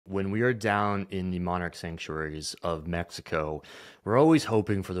when we are down in the monarch sanctuaries of Mexico, we're always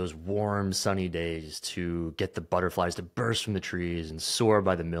hoping for those warm, sunny days to get the butterflies to burst from the trees and soar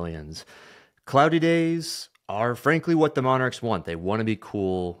by the millions. Cloudy days are frankly what the monarchs want. They want to be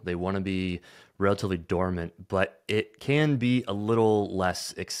cool, they want to be relatively dormant, but it can be a little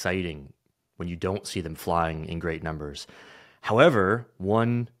less exciting when you don't see them flying in great numbers. However,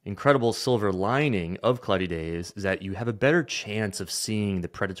 one incredible silver lining of cloudy days is that you have a better chance of seeing the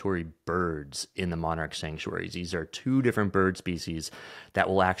predatory birds in the monarch sanctuaries. These are two different bird species that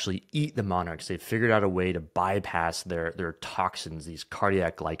will actually eat the monarchs. They've figured out a way to bypass their toxins, these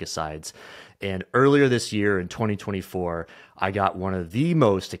cardiac glycosides. And earlier this year in 2024, I got one of the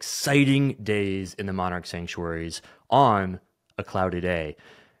most exciting days in the monarch sanctuaries on a cloudy day.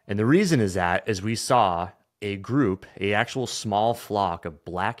 And the reason is that, as we saw, a actual small flock of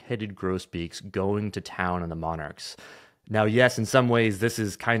black-headed grosbeaks going to town on the monarchs. Now, yes, in some ways, this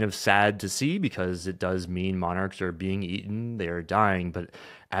is kind of sad to see because it does mean monarchs are being eaten, they are dying. But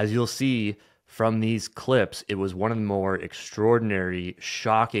as you'll see from these clips, it was one of the more extraordinary,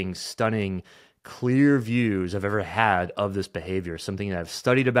 shocking, stunning, clear views I've ever had of this behavior, something that I've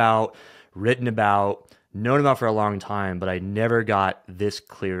studied about, written about, known about for a long time, but I never got this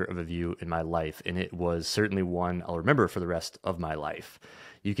clear of a view in my life, and it was certainly one I'll remember for the rest of my life.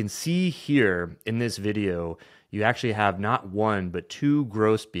 You can see here in this video, you actually have not one, but two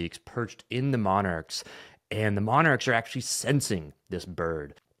grosbeaks perched in the monarchs, and the monarchs are actually sensing this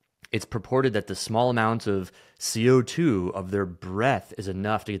bird. It's purported that the small amount of CO2 of their breath is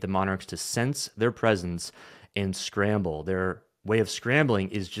enough to get the monarchs to sense their presence and scramble. Their way of scrambling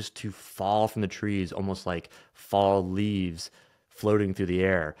is just to fall from the trees, almost like fall leaves floating through the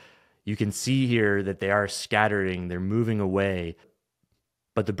air. You can see here that they are scattering, they're moving away,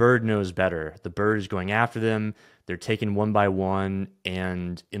 but the bird knows better. The bird is going after them, they're taken one by one,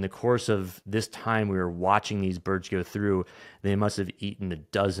 and in the course of this time we were watching these birds go through, they must have eaten a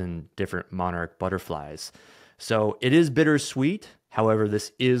dozen different monarch butterflies. So it is bittersweet. However,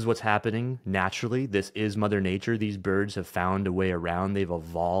 this is what's happening naturally. This is Mother Nature. These birds have found a way around. They've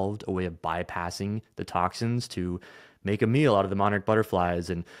evolved a way of bypassing the toxins to make a meal out of the monarch butterflies.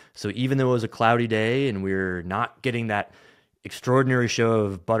 And so even though it was a cloudy day and we're not getting that extraordinary show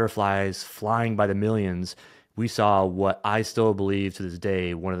of butterflies flying by the millions, we saw what I still believe to this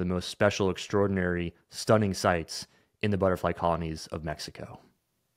day, one of the most special, extraordinary, stunning sights in the butterfly colonies of Mexico.